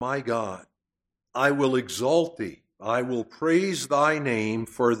My God, I will exalt thee. I will praise thy name,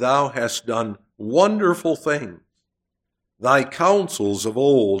 for thou hast done wonderful things. Thy counsels of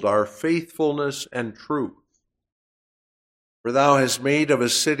old are faithfulness and truth. For thou hast made of a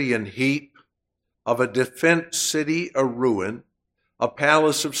city an heap, of a defenced city a ruin, a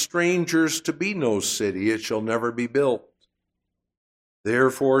palace of strangers to be no city, it shall never be built.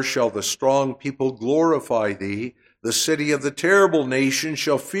 Therefore shall the strong people glorify thee, the city of the terrible nation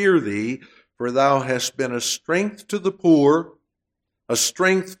shall fear thee, for thou hast been a strength to the poor, a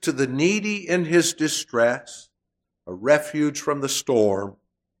strength to the needy in his distress, a refuge from the storm,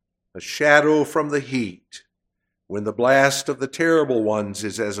 a shadow from the heat, when the blast of the terrible ones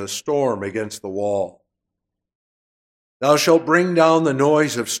is as a storm against the wall. Thou shalt bring down the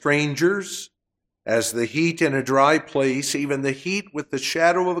noise of strangers, as the heat in a dry place, even the heat with the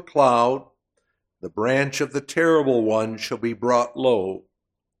shadow of a cloud. The branch of the terrible one shall be brought low.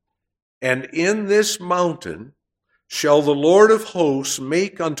 And in this mountain shall the Lord of hosts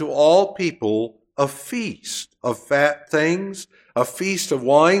make unto all people a feast of fat things, a feast of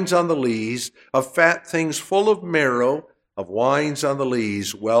wines on the lees, of fat things full of marrow, of wines on the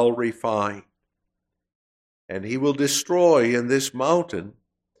lees well refined. And he will destroy in this mountain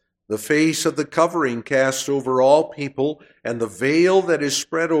the face of the covering cast over all people, and the veil that is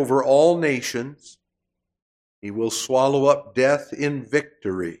spread over all nations. He will swallow up death in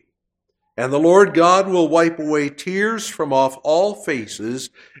victory. And the Lord God will wipe away tears from off all faces,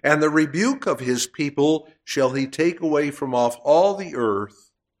 and the rebuke of his people shall he take away from off all the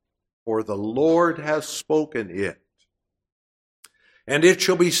earth, for the Lord hath spoken it. And it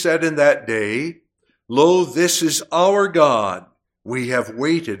shall be said in that day, Lo, this is our God. We have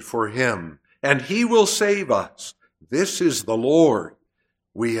waited for him, and he will save us. This is the Lord.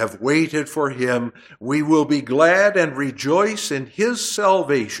 We have waited for him. We will be glad and rejoice in his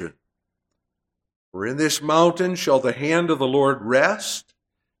salvation. For in this mountain shall the hand of the Lord rest,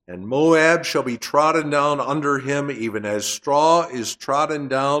 and Moab shall be trodden down under him, even as straw is trodden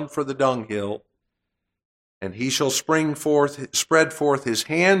down for the dunghill. And he shall spread forth his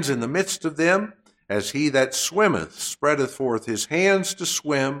hands in the midst of them, as he that swimmeth spreadeth forth his hands to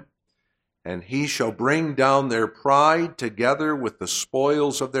swim. And he shall bring down their pride together with the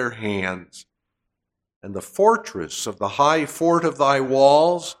spoils of their hands. And the fortress of the high fort of thy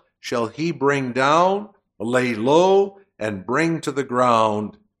walls shall he bring down, lay low, and bring to the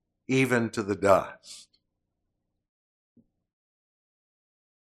ground, even to the dust.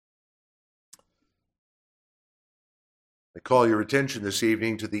 I call your attention this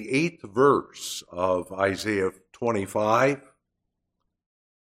evening to the 8th verse of Isaiah 25.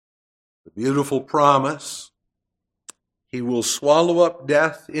 The beautiful promise, he will swallow up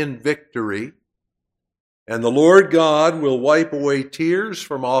death in victory, and the Lord God will wipe away tears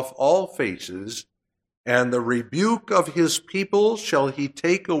from off all faces, and the rebuke of his people shall he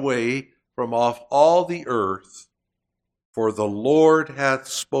take away from off all the earth, for the Lord hath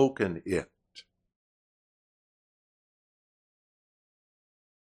spoken it.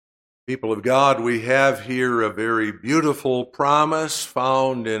 People of God, we have here a very beautiful promise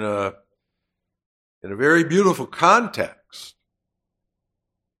found in a very beautiful context.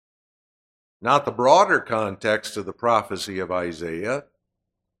 Not the broader context of the prophecy of Isaiah,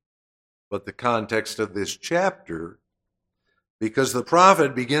 but the context of this chapter, because the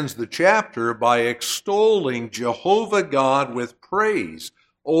prophet begins the chapter by extolling Jehovah God with praise.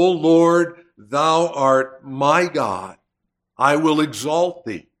 O Lord, thou art my God. I will exalt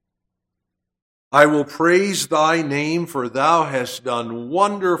thee. I will praise thy name, for thou hast done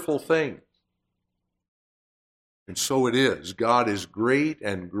wonderful things. And so it is. God is great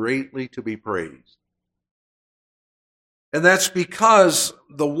and greatly to be praised. And that's because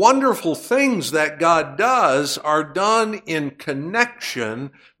the wonderful things that God does are done in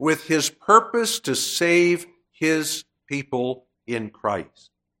connection with his purpose to save his people in Christ.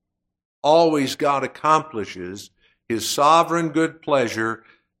 Always God accomplishes his sovereign good pleasure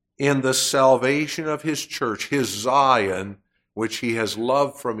in the salvation of his church, his Zion, which he has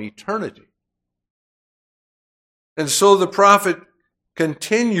loved from eternity. And so the prophet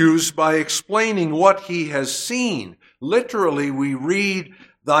continues by explaining what he has seen. Literally, we read,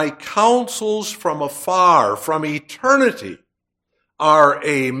 thy counsels from afar, from eternity, are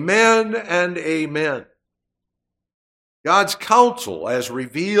amen and amen. God's counsel, as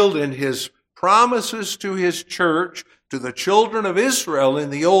revealed in his promises to his church, to the children of Israel in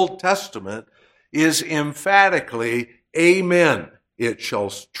the Old Testament, is emphatically amen. It shall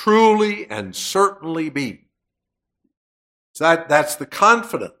truly and certainly be. So that's the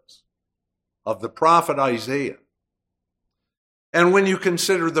confidence of the prophet Isaiah. And when you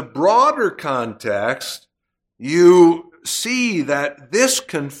consider the broader context, you see that this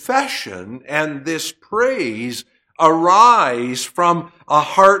confession and this praise arise from a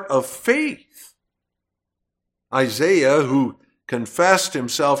heart of faith. Isaiah, who confessed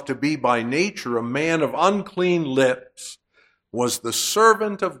himself to be by nature a man of unclean lips, was the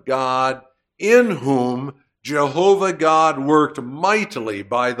servant of God in whom Jehovah God worked mightily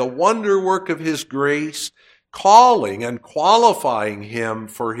by the wonder work of his grace, calling and qualifying him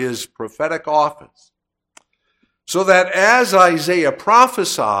for his prophetic office. So that as Isaiah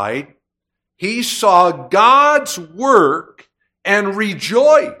prophesied, he saw God's work and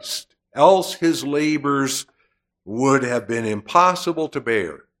rejoiced, else his labors would have been impossible to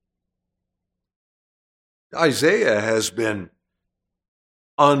bear. Isaiah has been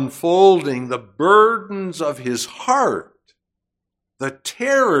unfolding the burdens of his heart, the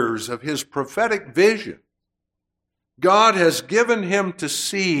terrors of his prophetic vision. God has given him to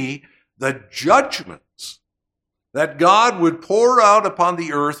see the judgments that God would pour out upon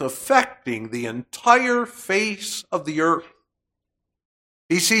the earth, affecting the entire face of the earth.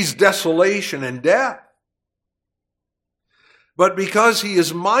 He sees desolation and death. But because he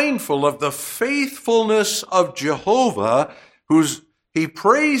is mindful of the faithfulness of Jehovah, he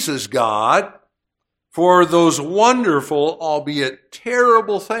praises God for those wonderful, albeit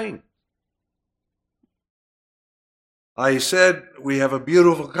terrible things. I said we have a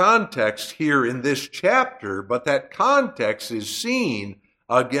beautiful context here in this chapter, but that context is seen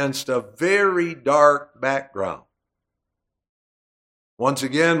against a very dark background. Once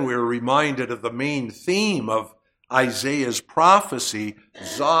again, we're reminded of the main theme of Isaiah's prophecy: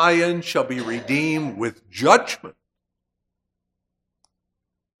 Zion shall be redeemed with judgment.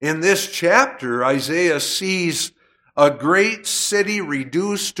 In this chapter, Isaiah sees a great city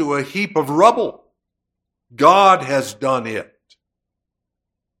reduced to a heap of rubble. God has done it.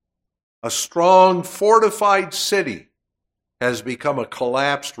 A strong, fortified city has become a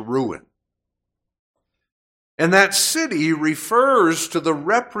collapsed ruin. And that city refers to the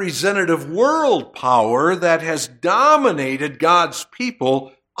representative world power that has dominated God's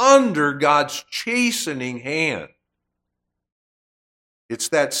people under God's chastening hand. It's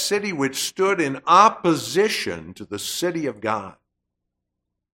that city which stood in opposition to the city of God.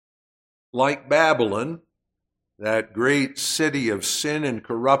 Like Babylon, that great city of sin and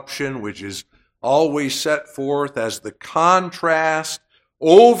corruption, which is always set forth as the contrast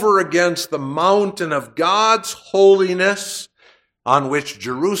over against the mountain of God's holiness on which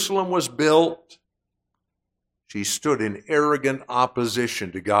Jerusalem was built, she stood in arrogant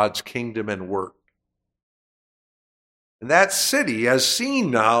opposition to God's kingdom and work. And that city, as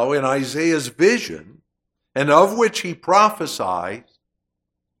seen now in Isaiah's vision, and of which he prophesies,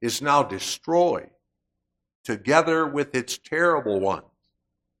 is now destroyed, together with its terrible ones.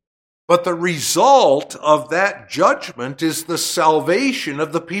 But the result of that judgment is the salvation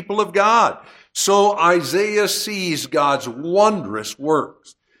of the people of God. So Isaiah sees God's wondrous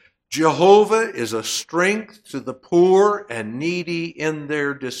works. Jehovah is a strength to the poor and needy in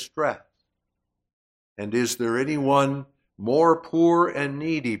their distress. And is there anyone more poor and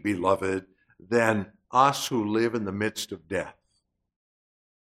needy, beloved, than us who live in the midst of death?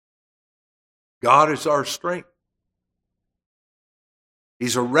 God is our strength.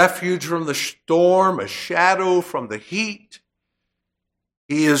 He's a refuge from the storm, a shadow from the heat.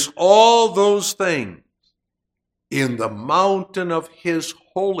 He is all those things in the mountain of his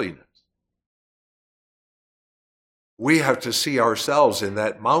holiness. We have to see ourselves in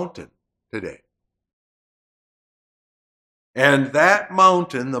that mountain today. And that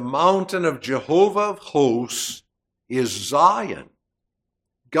mountain, the mountain of Jehovah of hosts, is Zion,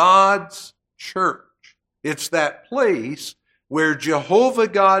 God's church. It's that place where Jehovah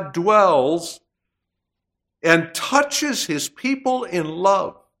God dwells and touches his people in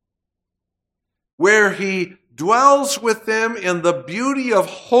love, where he dwells with them in the beauty of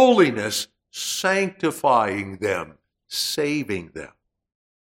holiness, sanctifying them, saving them.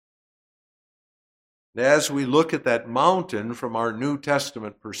 And as we look at that mountain from our New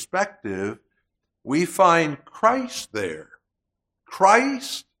Testament perspective, we find Christ there.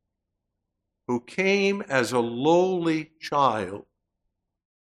 Christ who came as a lowly child,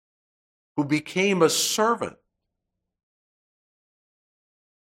 who became a servant,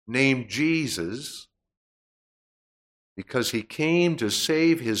 named Jesus, because he came to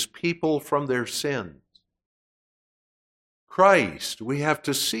save his people from their sins. Christ, we have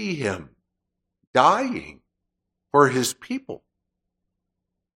to see him dying for his people.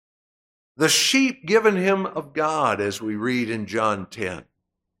 The sheep given him of God, as we read in John 10.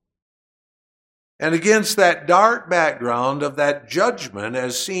 And against that dark background of that judgment,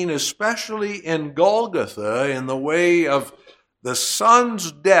 as seen especially in Golgotha in the way of the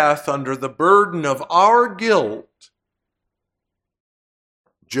Son's death under the burden of our guilt,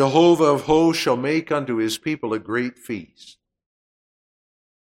 Jehovah of hosts shall make unto his people a great feast.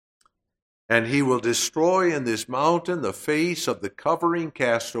 And he will destroy in this mountain the face of the covering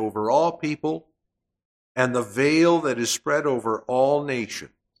cast over all people, and the veil that is spread over all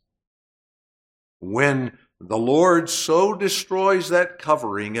nations. When the Lord so destroys that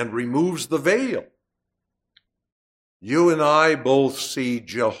covering and removes the veil, you and I both see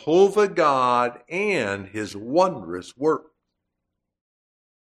Jehovah God and his wondrous work.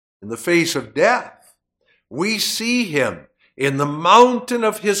 In the face of death, we see him in the mountain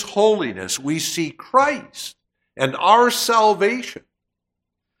of his holiness. We see Christ and our salvation.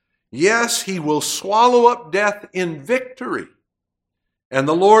 Yes, he will swallow up death in victory. And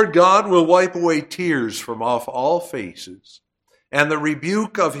the Lord God will wipe away tears from off all faces. And the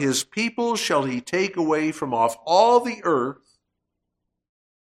rebuke of his people shall he take away from off all the earth.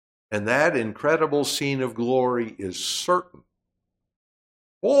 And that incredible scene of glory is certain.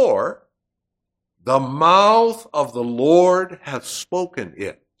 For the mouth of the Lord hath spoken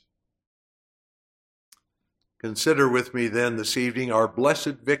it. Consider with me then this evening our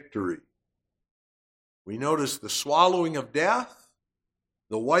blessed victory. We notice the swallowing of death,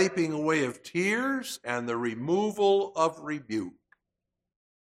 the wiping away of tears, and the removal of rebuke.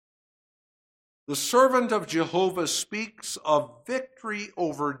 The servant of Jehovah speaks of victory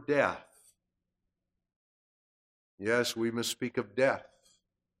over death. Yes, we must speak of death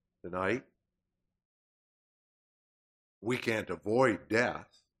tonight. We can't avoid death.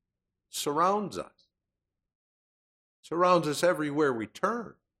 It surrounds us. It surrounds us everywhere we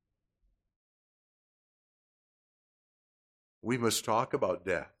turn. We must talk about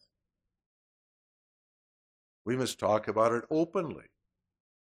death. We must talk about it openly,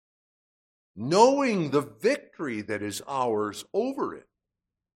 knowing the victory that is ours over it.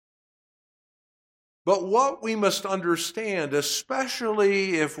 But what we must understand,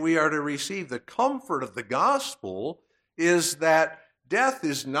 especially if we are to receive the comfort of the gospel, is that death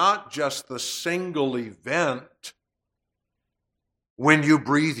is not just the single event when you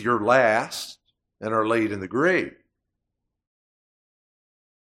breathe your last and are laid in the grave.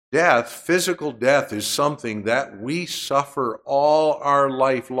 Death, physical death, is something that we suffer all our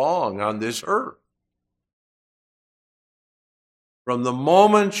life long on this earth. From the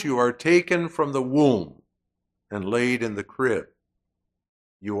moment you are taken from the womb and laid in the crib,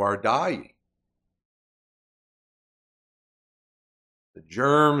 you are dying. The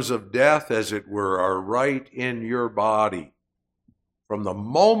germs of death, as it were, are right in your body. From the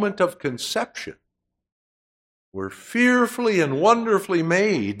moment of conception, we're fearfully and wonderfully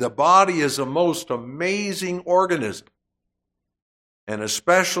made. The body is a most amazing organism. And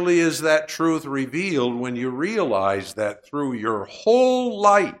especially is that truth revealed when you realize that through your whole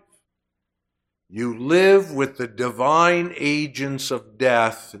life, you live with the divine agents of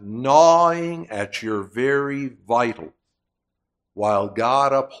death gnawing at your very vitals, while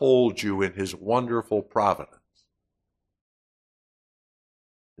God upholds you in his wonderful providence.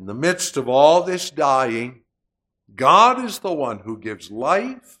 In the midst of all this dying, God is the one who gives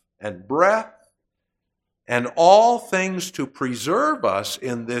life and breath and all things to preserve us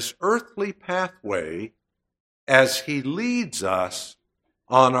in this earthly pathway as he leads us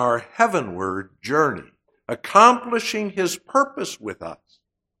on our heavenward journey, accomplishing his purpose with us.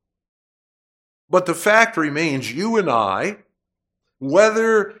 But the fact remains, you and I,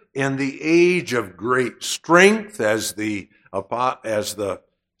 whether in the age of great strength, as the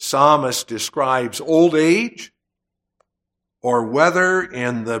psalmist describes old age, or whether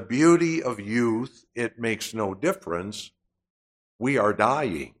in the beauty of youth, it makes no difference, we are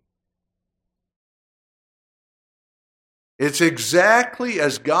dying. It's exactly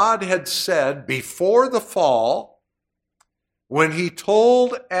as God had said before the fall, when he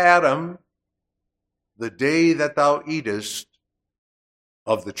told Adam, the day that thou eatest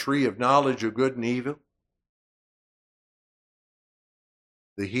of the tree of knowledge of good and evil.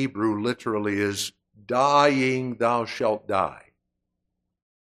 The Hebrew literally is, dying thou shalt die.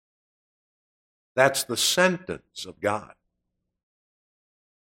 That's the sentence of God.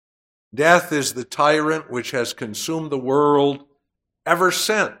 Death is the tyrant which has consumed the world ever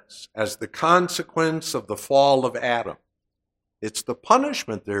since as the consequence of the fall of Adam. It's the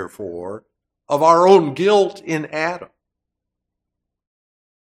punishment, therefore, of our own guilt in Adam.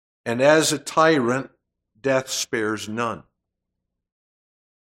 And as a tyrant, death spares none.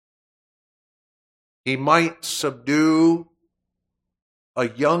 He might subdue a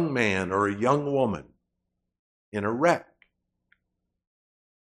young man or a young woman in a wreck.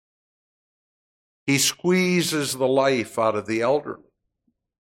 He squeezes the life out of the elderly.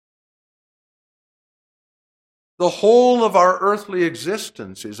 The whole of our earthly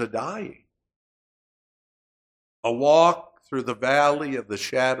existence is a dying, a walk through the valley of the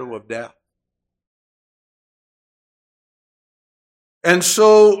shadow of death. And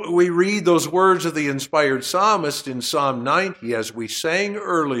so we read those words of the inspired psalmist in Psalm 90, as we sang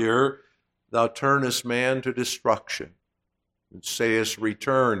earlier, "Thou turnest man to destruction, and sayest,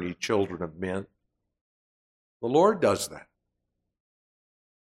 Return, ye children of men." The Lord does that.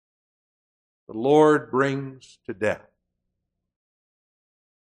 The Lord brings to death.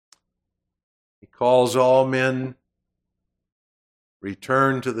 He calls all men,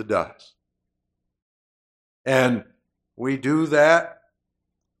 return to the dust. And we do that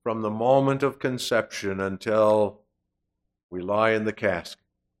from the moment of conception until we lie in the casket.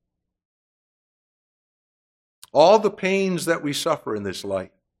 All the pains that we suffer in this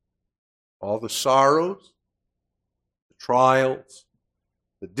life, all the sorrows, the trials,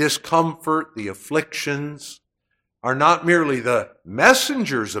 the discomfort, the afflictions, are not merely the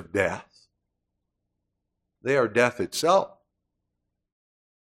messengers of death, they are death itself.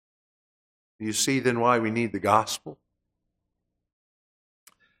 Do you see then why we need the gospel?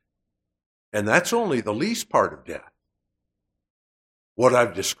 And that's only the least part of death, what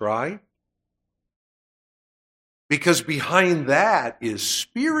I've described. Because behind that is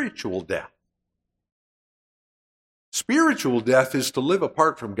spiritual death. Spiritual death is to live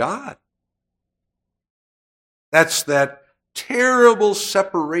apart from God. That's that terrible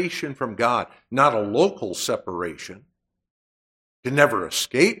separation from God, not a local separation. You can never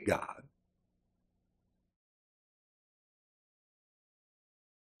escape God.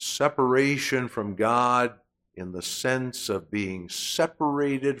 Separation from God in the sense of being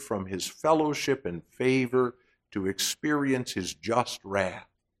separated from His fellowship and favor to experience His just wrath.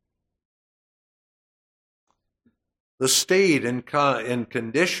 The state and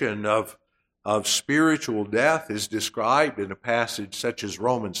condition of spiritual death is described in a passage such as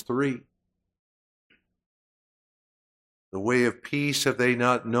Romans 3. The way of peace have they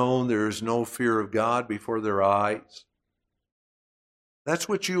not known, there is no fear of God before their eyes. That's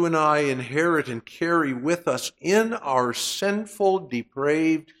what you and I inherit and carry with us in our sinful,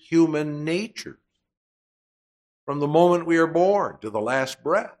 depraved human nature. From the moment we are born to the last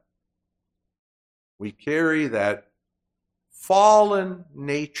breath, we carry that fallen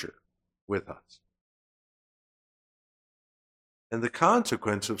nature with us. And the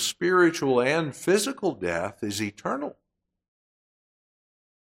consequence of spiritual and physical death is eternal.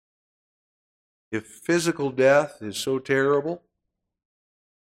 If physical death is so terrible,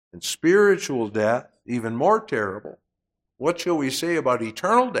 and spiritual death even more terrible, what shall we say about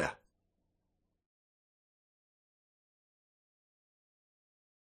eternal death?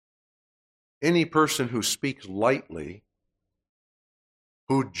 Any person who speaks lightly,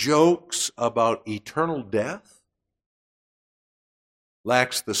 who jokes about eternal death,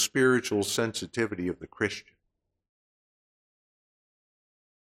 lacks the spiritual sensitivity of the Christian.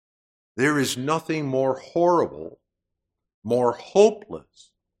 There is nothing more horrible, more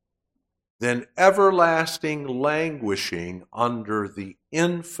hopeless, than everlasting languishing under the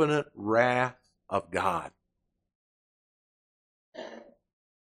infinite wrath of God.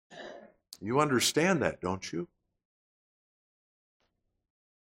 You understand that, don't you?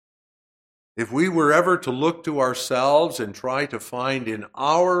 If we were ever to look to ourselves and try to find in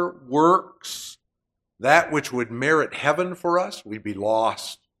our works that which would merit heaven for us, we'd be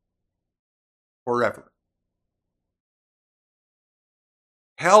lost forever.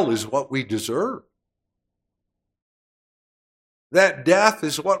 Hell is what we deserve. That death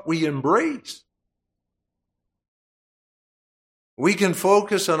is what we embrace. We can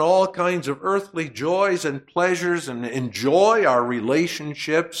focus on all kinds of earthly joys and pleasures and enjoy our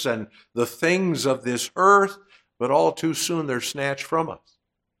relationships and the things of this earth, but all too soon they're snatched from us.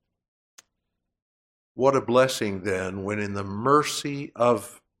 What a blessing then when in the mercy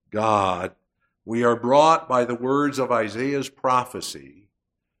of God we are brought by the words of Isaiah's prophecy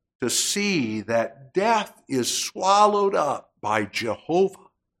to see that death is swallowed up by Jehovah.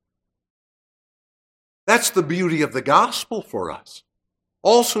 That's the beauty of the gospel for us.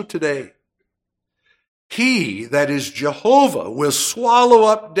 Also today, He, that is Jehovah, will swallow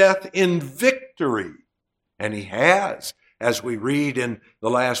up death in victory. And He has, as we read in the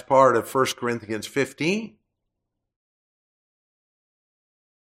last part of 1 Corinthians 15.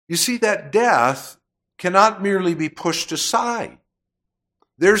 You see, that death cannot merely be pushed aside.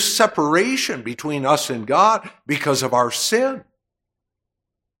 There's separation between us and God because of our sin.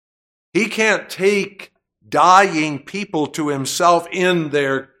 He can't take dying people to himself in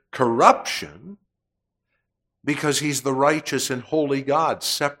their corruption because he's the righteous and holy God,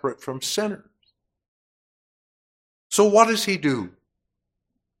 separate from sinners. So what does he do?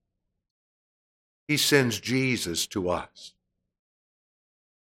 He sends Jesus to us.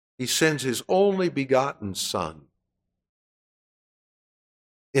 He sends his only begotten Son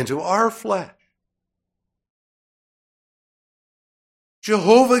into our flesh.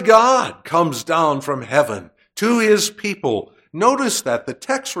 Jehovah God comes down from heaven to his people. Notice that the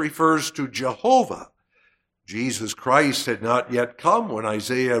text refers to Jehovah. Jesus Christ had not yet come when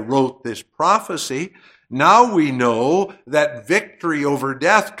Isaiah wrote this prophecy. Now we know that victory over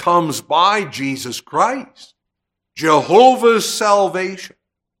death comes by Jesus Christ, Jehovah's salvation.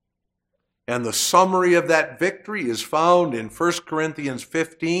 And the summary of that victory is found in 1 Corinthians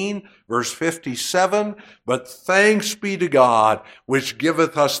 15, verse 57. But thanks be to God, which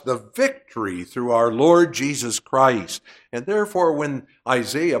giveth us the victory through our Lord Jesus Christ. And therefore, when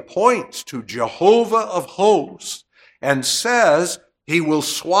Isaiah points to Jehovah of hosts and says he will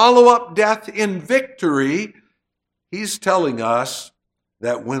swallow up death in victory, he's telling us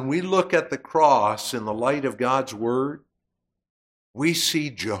that when we look at the cross in the light of God's word, we see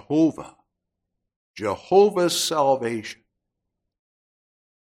Jehovah's salvation.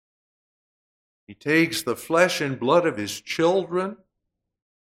 He takes the flesh and blood of his children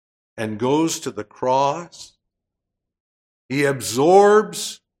and goes to the cross. He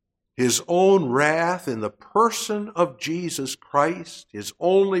absorbs his own wrath in the person of Jesus Christ, his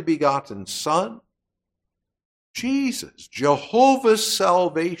only begotten Son. Jesus, Jehovah's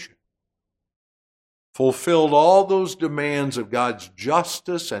salvation, fulfilled all those demands of God's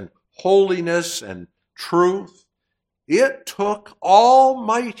justice and holiness and truth. It took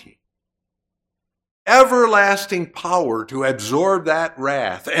almighty, everlasting power to absorb that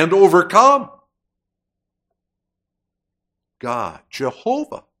wrath and overcome. God,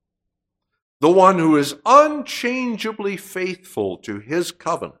 Jehovah, the one who is unchangeably faithful to his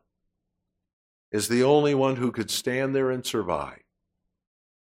covenant, is the only one who could stand there and survive.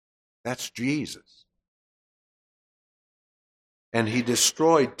 That's Jesus. And he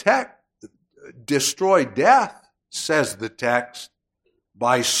destroyed death, says the text,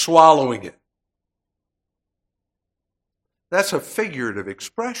 by swallowing it. That's a figurative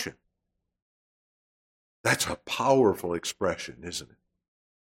expression. That's a powerful expression, isn't it?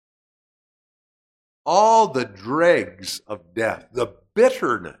 All the dregs of death, the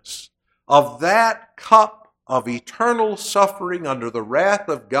bitterness of that cup of eternal suffering under the wrath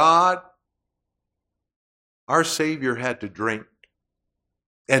of God, our Savior had to drink,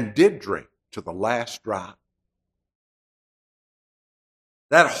 and did drink to the last drop.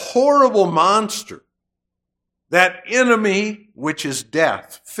 That horrible monster, that enemy which is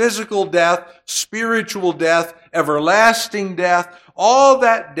death, physical death, spiritual death, everlasting death, all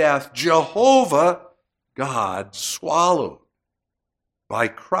that death, Jehovah God swallowed by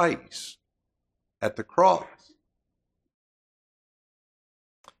Christ at the cross.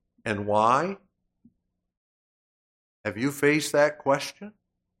 And why? Have you faced that question?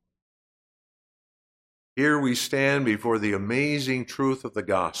 Here we stand before the amazing truth of the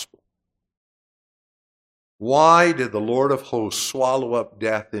gospel. Why did the Lord of hosts swallow up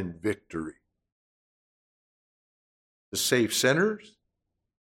death in victory? To save sinners?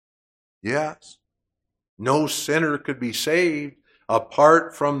 Yes. No sinner could be saved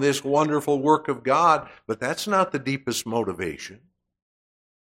apart from this wonderful work of God, but that's not the deepest motivation.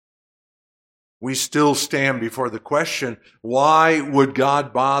 We still stand before the question, why would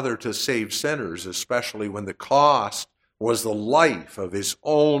God bother to save sinners, especially when the cost was the life of his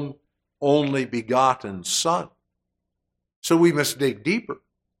own only begotten Son? So we must dig deeper.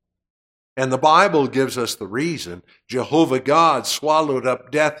 And the Bible gives us the reason. Jehovah God swallowed up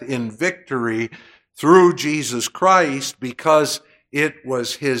death in victory through Jesus Christ because it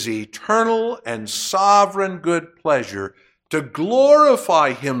was his eternal and sovereign good pleasure to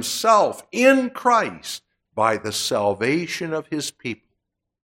glorify himself in Christ by the salvation of his people.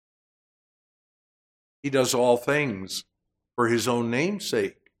 He does all things for his own name's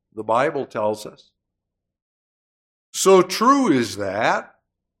sake, the Bible tells us. So true is that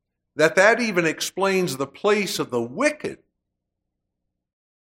even explains the place of the wicked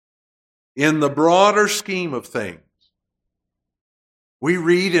in the broader scheme of things. We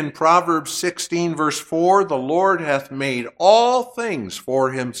read in Proverbs 16, verse 4, the Lord hath made all things for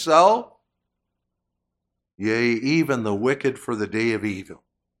himself, yea, even the wicked for the day of evil.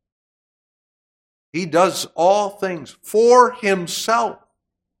 He does all things for himself.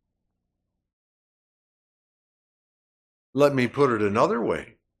 Let me put it another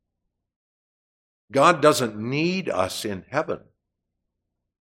way. God doesn't need us in heaven.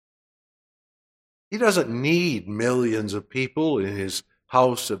 He doesn't need millions of people in his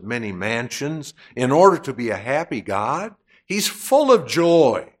house of many mansions in order to be a happy God. He's full of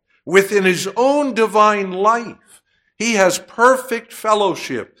joy within his own divine life. He has perfect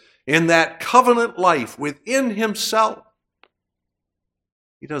fellowship in that covenant life within himself.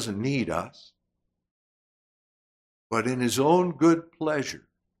 He doesn't need us, but in his own good pleasure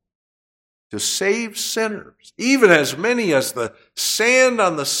to save sinners, even as many as the sand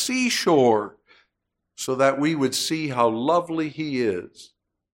on the seashore, so that we would see how lovely he is.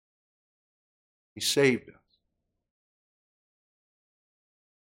 He saved us.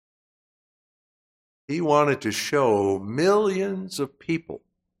 He wanted to show millions of people,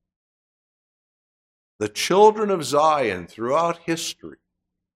 the children of Zion throughout history,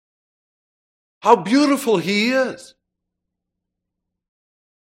 how beautiful he is.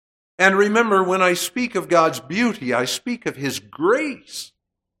 And remember, when I speak of God's beauty, I speak of his grace.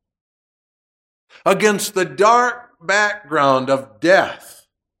 Against the dark background of death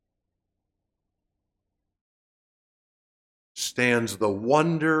stands the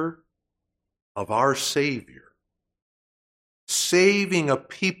wonder of our Savior, saving a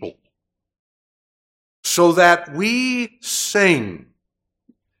people so that we sing,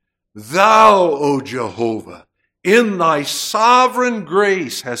 "Thou, O Jehovah, in thy sovereign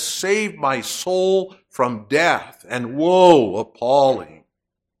grace hast saved my soul from death and woe appalling.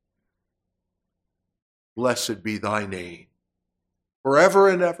 Blessed be thy name, forever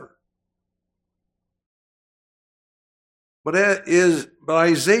and ever." But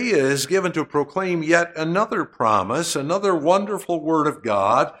Isaiah is given to proclaim yet another promise, another wonderful word of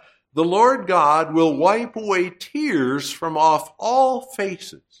God. The Lord God will wipe away tears from off all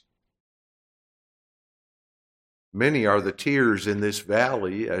faces. Many are the tears in this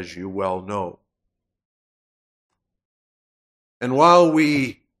valley, as you well know. And while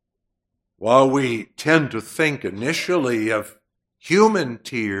we tend to think initially of human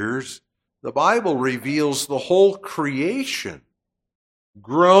tears, the Bible reveals the whole creation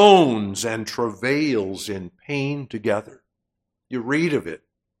groans and travails in pain together. You read of it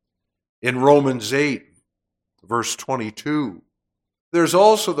in Romans 8, verse 22. There's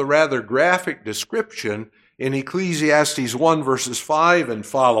also the rather graphic description in Ecclesiastes 1, verses 5 and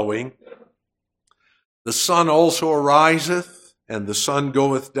following. "The sun also ariseth, and the sun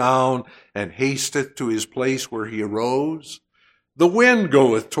goeth down, and hasteth to his place where he arose. The wind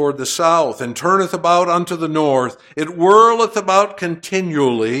goeth toward the south, and turneth about unto the north. It whirleth about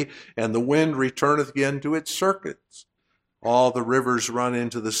continually, and the wind returneth again to its circuits. All the rivers run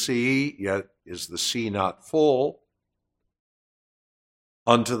into the sea, yet is the sea not full.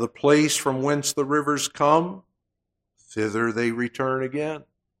 Unto the place from whence the rivers come, thither they return again.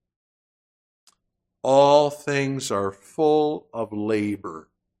 All things are full of labor."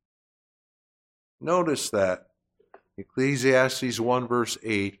 Notice that. Ecclesiastes 1 verse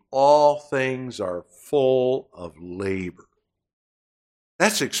 8, all things are full of labor.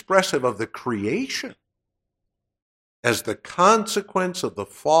 That's expressive of the creation as the consequence of the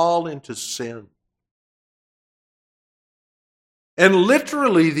fall into sin. And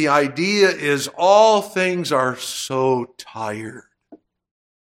literally the idea is all things are so tired.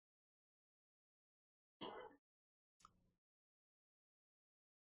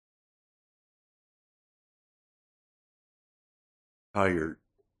 Tired.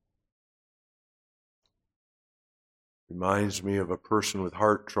 Reminds me of a person with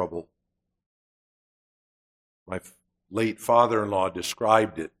heart trouble. My late father-in-law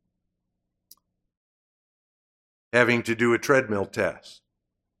described it. Having to do a treadmill test.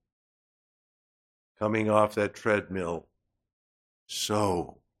 Coming off that treadmill,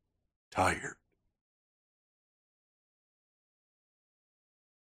 so tired.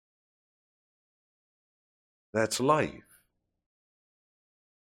 That's life.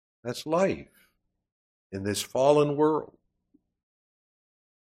 That's life in this fallen world.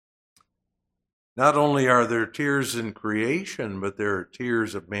 Not only are there tears in creation, but there are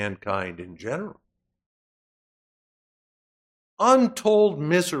tears of mankind in general. Untold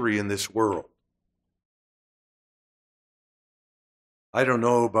misery in this world. I don't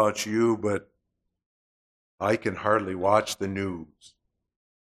know about you, but I can hardly watch the news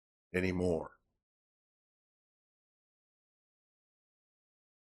anymore.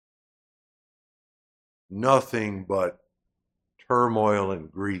 Nothing but turmoil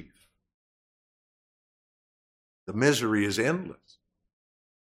and grief. The misery is endless.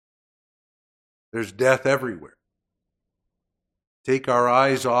 There's death everywhere. Take our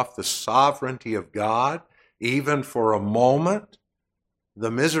eyes off the sovereignty of God, even for a moment,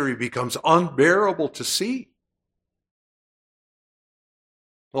 the misery becomes unbearable to see.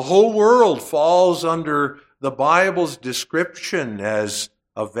 The whole world falls under the Bible's description as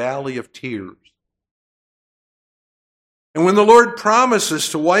a valley of tears. And when the Lord promises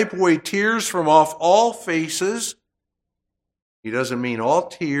to wipe away tears from off all faces, He doesn't mean all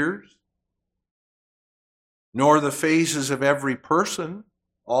tears, nor the faces of every person.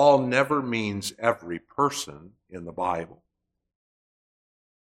 All never means every person in the Bible.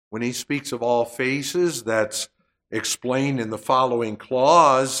 When He speaks of all faces, that's explained in the following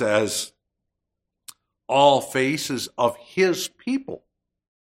clause as all faces of His people.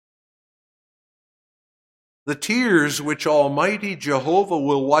 The tears which Almighty Jehovah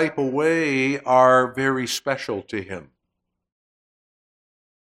will wipe away are very special to Him.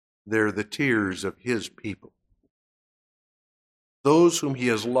 They're the tears of His people, those whom He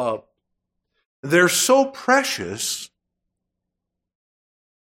has loved. They're so precious,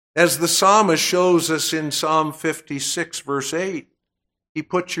 as the psalmist shows us in Psalm 56, verse 8, He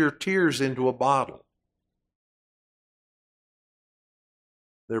puts your tears into a bottle.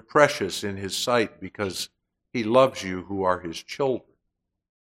 They're precious in His sight because He loves you who are His children.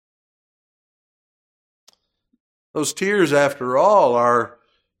 Those tears, after all, are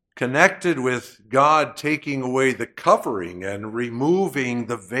connected with God taking away the covering and removing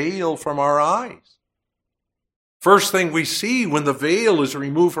the veil from our eyes. First thing we see when the veil is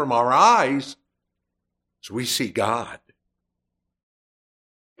removed from our eyes is we see God,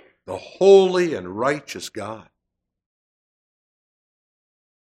 the holy and righteous God.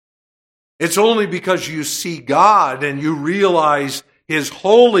 It's only because you see God and you realize His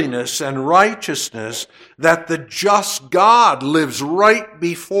holiness and righteousness that the just God lives right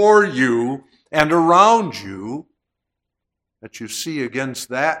before you and around you, that you see against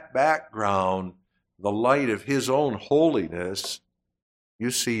that background the light of His own holiness.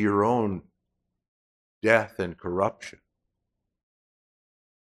 You see your own death and corruption.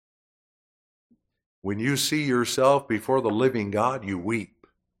 When you see yourself before the living God, you weep.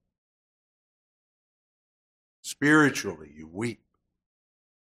 Spiritually, you weep.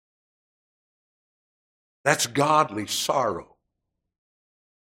 That's godly sorrow.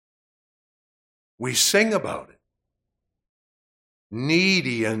 We sing about it.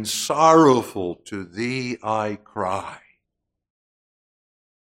 Needy and sorrowful to Thee I cry.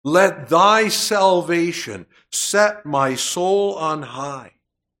 Let Thy salvation set my soul on high.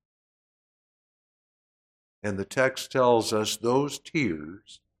 And the text tells us those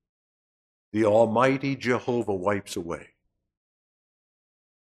tears the Almighty Jehovah wipes away.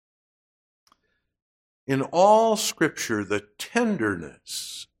 In all Scripture, the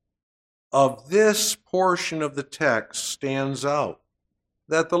tenderness of this portion of the text stands out.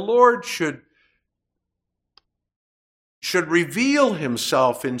 That the Lord should reveal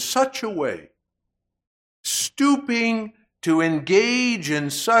Himself in such a way, stooping to engage in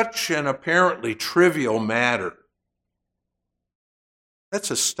such an apparently trivial matter.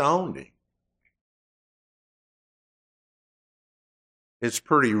 That's astounding. It's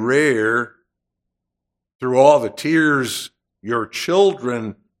pretty rare, through all the tears your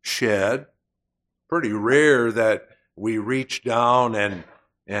children shed, pretty rare that we reach down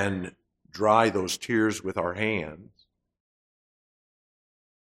and dry those tears with our hands.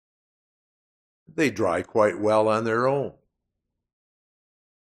 They dry quite well on their own.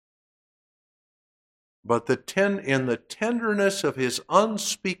 But in the tenderness of His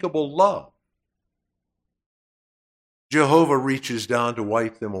unspeakable love, Jehovah reaches down to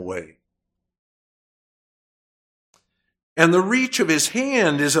wipe them away. And the reach of His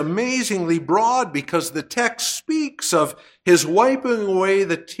hand is amazingly broad because the text speaks of His wiping away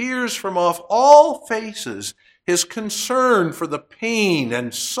the tears from off all faces, His concern for the pain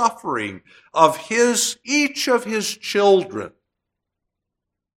and suffering of each of His children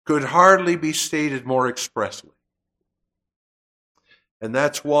could hardly be stated more expressly. And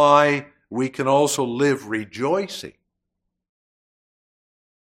that's why we can also live rejoicing.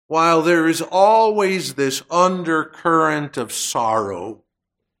 While there is always this undercurrent of sorrow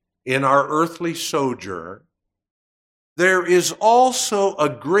in our earthly sojourn, there is also a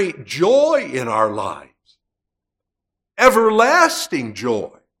great joy in our lives. Everlasting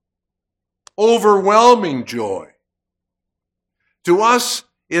joy. Overwhelming joy. To us,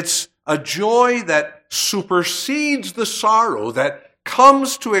 it's a joy that supersedes the sorrow, that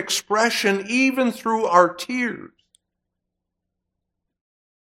comes to expression even through our tears.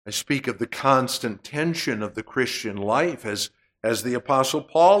 I speak of the constant tension of the Christian life as the Apostle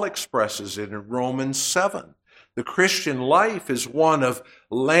Paul expresses it in Romans 7. The Christian life is one of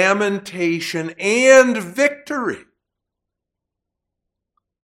lamentation and victory.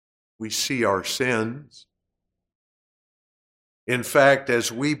 we see our sins. In fact,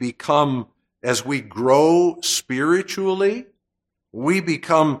 as we grow spiritually, we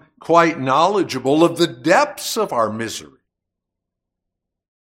become quite knowledgeable of the depths of our misery.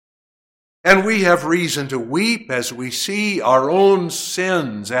 And we have reason to weep as we see our own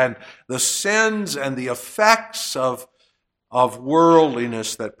sins and the effects of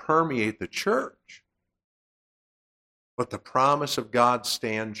worldliness that permeate the church. But the promise of God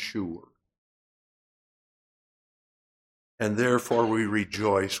stands sure. And therefore we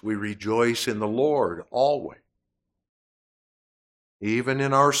rejoice. We rejoice in the Lord always, even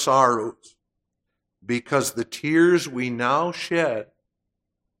in our sorrows, because the tears we now shed,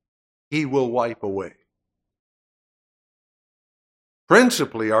 He will wipe away.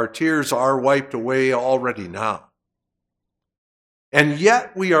 Principally, our tears are wiped away already now. And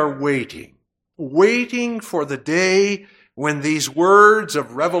yet we are waiting for the day when these words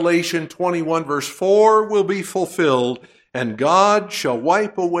of Revelation 21 verse 4 will be fulfilled, and God shall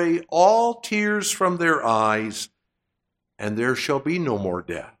wipe away all tears from their eyes, and there shall be no more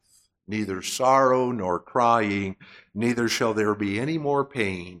death, neither sorrow nor crying, neither shall there be any more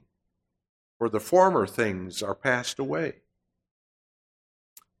pain, for the former things are passed away.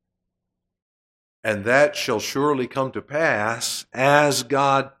 And that shall surely come to pass as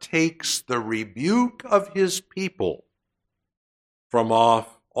God takes the rebuke of His people from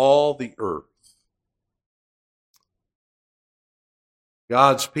off all the earth.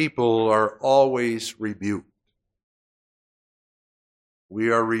 God's people are always rebuked.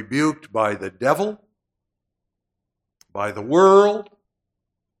 We are rebuked by the devil, by the world,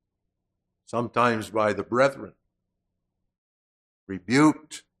 sometimes by the brethren.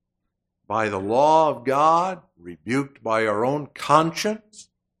 Rebuked by the law of God, rebuked by our own conscience.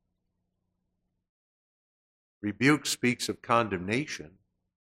 Rebuke speaks of condemnation.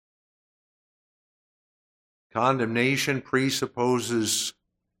 Condemnation presupposes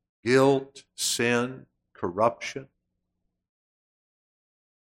guilt, sin, corruption.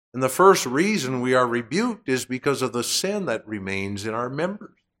 And the first reason we are rebuked is because of the sin that remains in our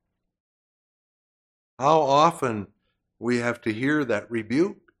members. How often we have to hear that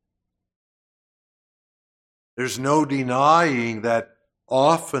rebuke. There's no denying that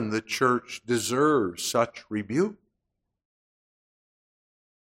often the church deserves such rebuke.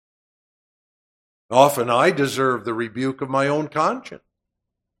 Often I deserve the rebuke of my own conscience.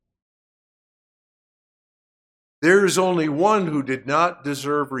 There is only one who did not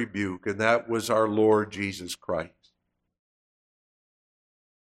deserve rebuke, and that was our Lord Jesus Christ.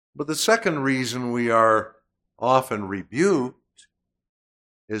 But the second reason we are often rebuked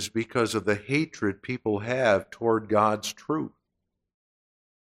is because of the hatred people have toward God's truth.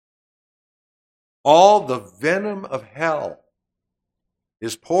 All the venom of hell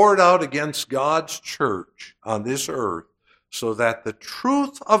is poured out against God's church on this earth so that the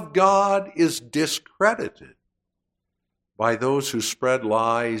truth of God is discredited by those who spread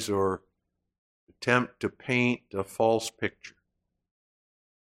lies or attempt to paint a false picture.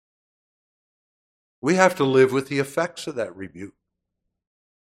 We have to live with the effects of that rebuke.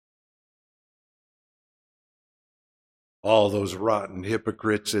 All those rotten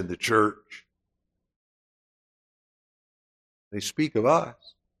hypocrites in the church, they speak of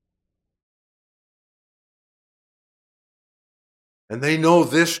us. And they know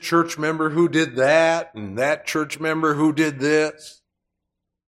this church member who did that, and that church member who did this.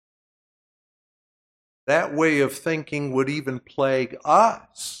 That way of thinking would even plague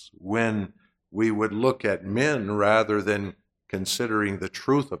us when we would look at men rather than considering the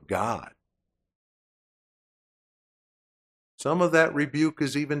truth of God. Some of that rebuke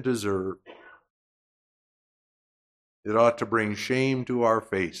is even deserved. It ought to bring shame to our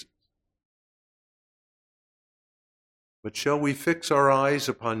faces. But shall we fix our eyes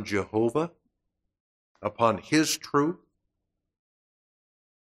upon Jehovah, upon His truth?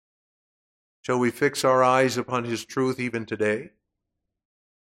 Shall we fix our eyes upon His truth even today?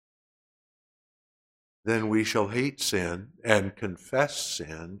 Then we shall hate sin and confess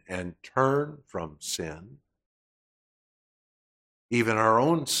sin and turn from sin, even our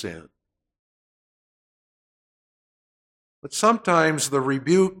own sin. But sometimes the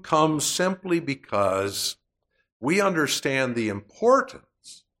rebuke comes simply because we understand the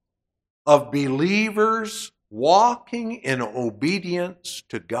importance of believers walking in obedience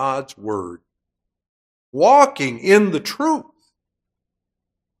to God's word, walking in the truth,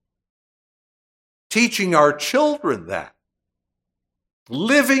 teaching our children that,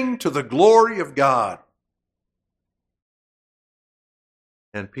 living to the glory of God.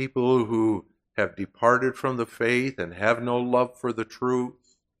 And people who have departed from the faith and have no love for the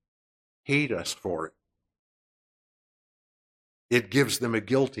truth, hate us for it. It gives them a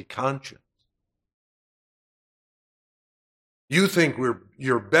guilty conscience. You think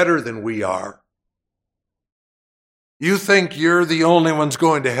you're better than we are. You think you're the only ones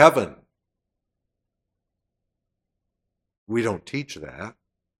going to heaven. We don't teach that.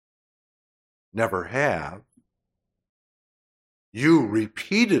 Never have. You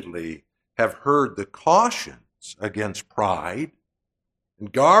repeatedly have heard the cautions against pride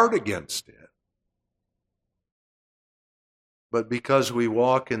and guard against it. But because we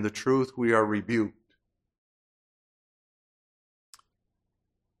walk in the truth, we are rebuked.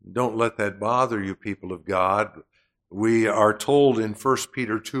 Don't let that bother you, people of God. We are told in 1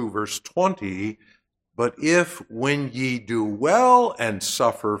 Peter 2, verse 20, but if when ye do well and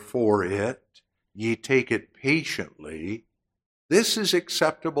suffer for it, ye take it patiently, this is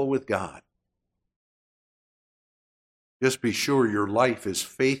acceptable with God. Just be sure your life is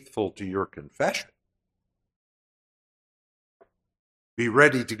faithful to your confession. Be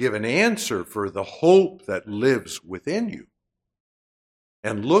ready to give an answer for the hope that lives within you.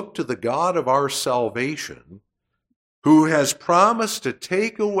 And look to the God of our salvation, who has promised to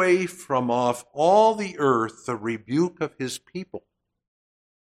take away from off all the earth the rebuke of his people.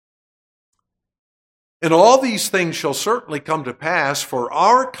 And all these things shall certainly come to pass for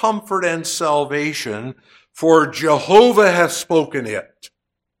our comfort and salvation, for Jehovah hath spoken it.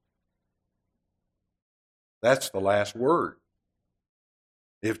 That's the last word.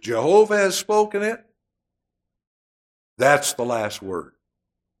 If Jehovah has spoken it, that's the last word.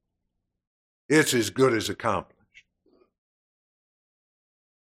 It's as good as accomplished.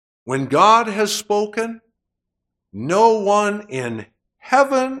 When God has spoken, no one in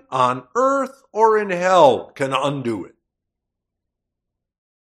heaven, on earth, or in hell can undo it.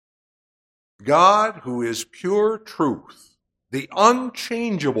 God, who is pure truth, the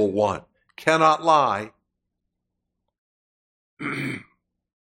unchangeable one, cannot lie.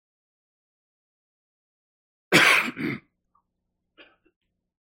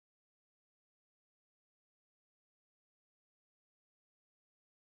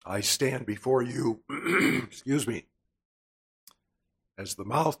 I stand before you, excuse me, as the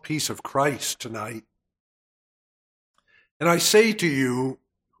mouthpiece of Christ tonight. And I say to you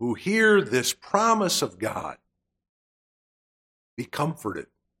who hear this promise of God, be comforted.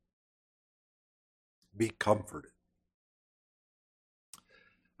 Be comforted.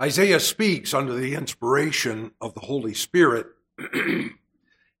 Isaiah speaks under the inspiration of the Holy Spirit in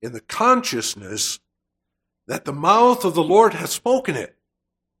the consciousness that the mouth of the Lord has spoken it.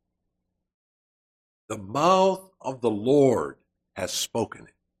 The mouth of the Lord has spoken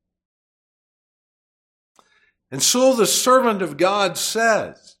it. And so the servant of God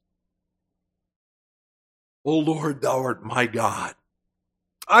says, O Lord, thou art my God.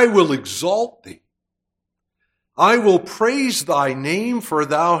 I will exalt thee. I will praise thy name, for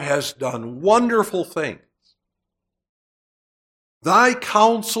thou hast done wonderful things. Thy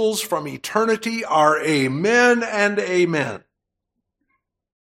counsels from eternity are amen and amen.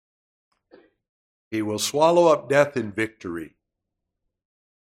 He will swallow up death in victory.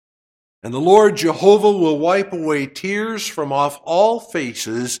 And the Lord Jehovah will wipe away tears from off all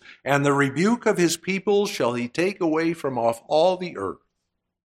faces, and the rebuke of his people shall he take away from off all the earth.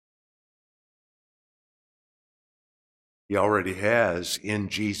 He already has in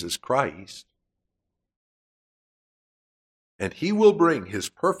Jesus Christ. And he will bring his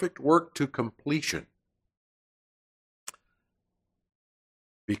perfect work to completion,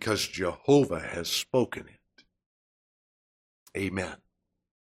 because Jehovah has spoken it. Amen.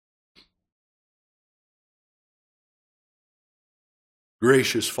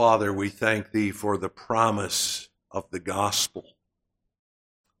 Gracious Father, we thank thee for the promise of the gospel,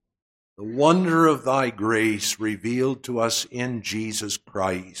 the wonder of thy grace revealed to us in Jesus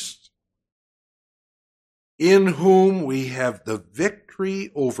Christ, in whom we have the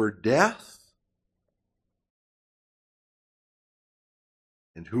victory over death,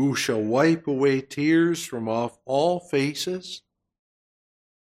 and who shall wipe away tears from off all faces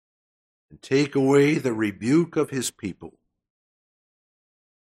and take away the rebuke of his people.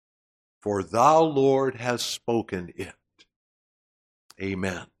 For thou, Lord, hast spoken it.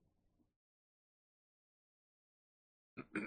 Amen.